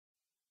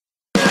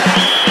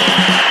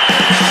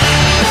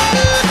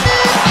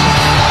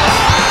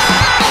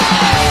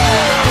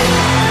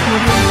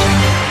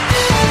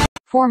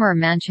Former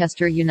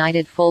Manchester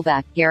United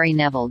fullback Gary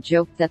Neville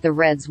joked that the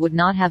Reds would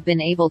not have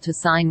been able to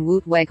sign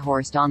Wout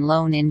Weghorst on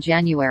loan in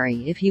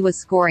January if he was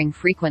scoring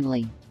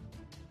frequently.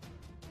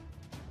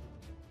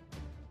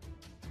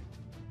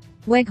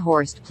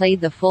 Weghorst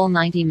played the full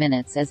 90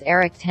 minutes as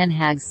Erik ten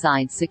Hag's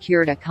side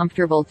secured a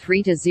comfortable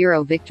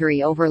 3-0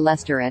 victory over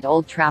Leicester at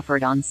Old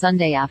Trafford on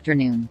Sunday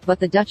afternoon,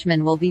 but the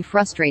Dutchman will be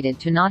frustrated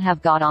to not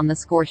have got on the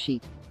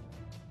scoresheet.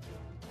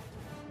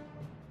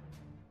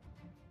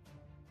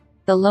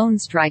 The lone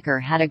striker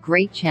had a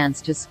great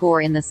chance to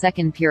score in the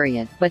second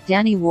period, but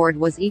Danny Ward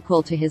was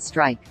equal to his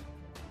strike.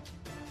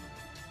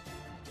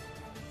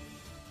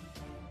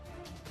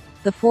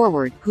 The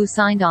forward, who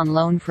signed on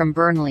loan from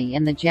Burnley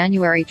in the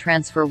January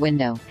transfer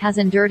window, has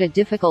endured a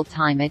difficult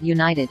time at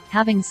United,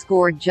 having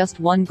scored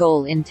just 1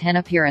 goal in 10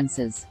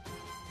 appearances.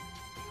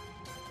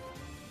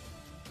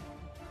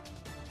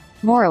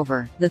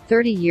 Moreover, the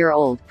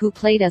 30-year-old, who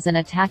played as an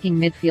attacking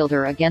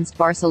midfielder against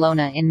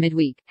Barcelona in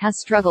midweek, has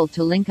struggled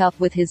to link up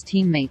with his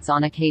teammates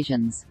on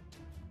occasions.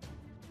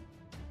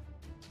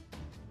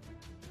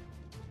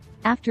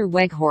 After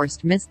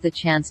Weghorst missed the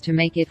chance to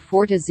make it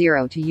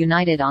 4-0 to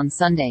United on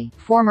Sunday,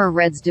 former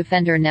Reds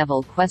defender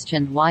Neville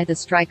questioned why the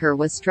striker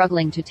was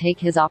struggling to take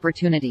his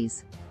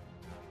opportunities.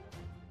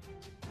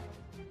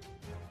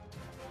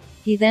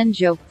 He then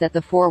joked that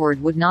the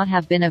forward would not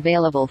have been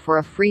available for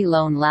a free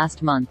loan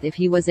last month if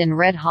he was in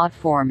red-hot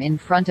form in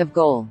front of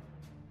goal.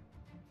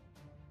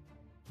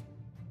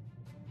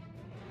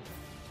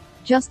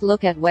 "Just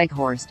look at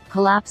Weghorst,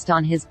 collapsed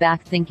on his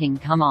back thinking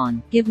come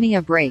on, give me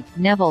a break,"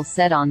 Neville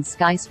said on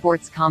Sky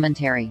Sports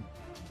commentary.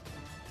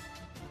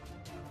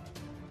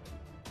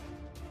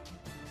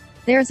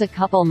 "There's a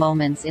couple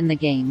moments in the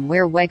game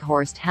where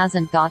Weghorst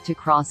hasn't got to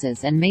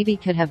crosses and maybe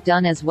could have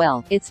done as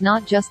well, it's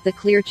not just the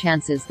clear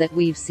chances that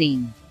we've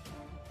seen.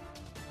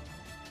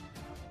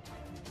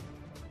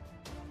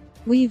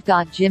 We've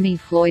got Jimmy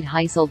Floyd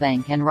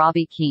Heiselbank and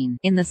Robbie Keane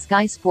in the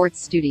Sky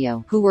Sports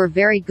studio, who were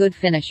very good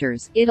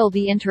finishers. It'll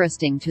be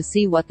interesting to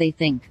see what they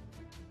think.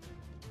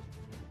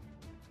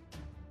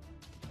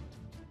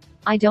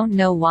 I don't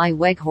know why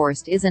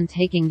Weghorst isn't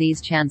taking these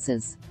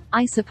chances.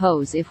 I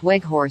suppose if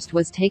Weghorst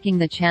was taking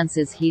the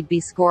chances he'd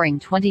be scoring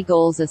 20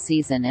 goals a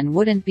season and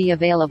wouldn't be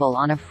available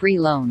on a free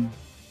loan.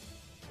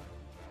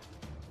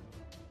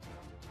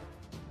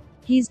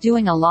 He's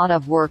doing a lot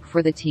of work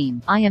for the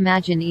team. I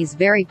imagine he's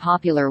very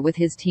popular with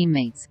his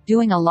teammates,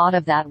 doing a lot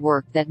of that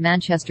work that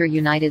Manchester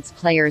United's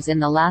players in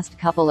the last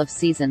couple of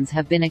seasons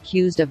have been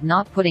accused of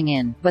not putting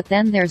in, but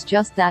then there's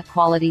just that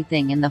quality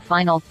thing in the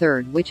final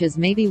third which is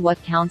maybe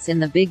what counts in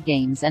the big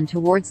games and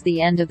towards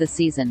the end of the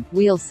season,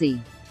 we'll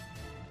see."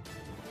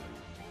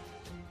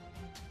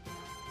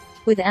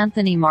 With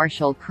Anthony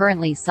Martial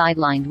currently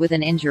sidelined with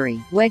an injury,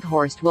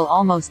 Weghorst will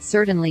almost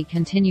certainly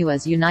continue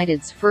as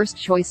United's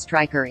first-choice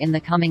striker in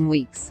the coming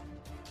weeks.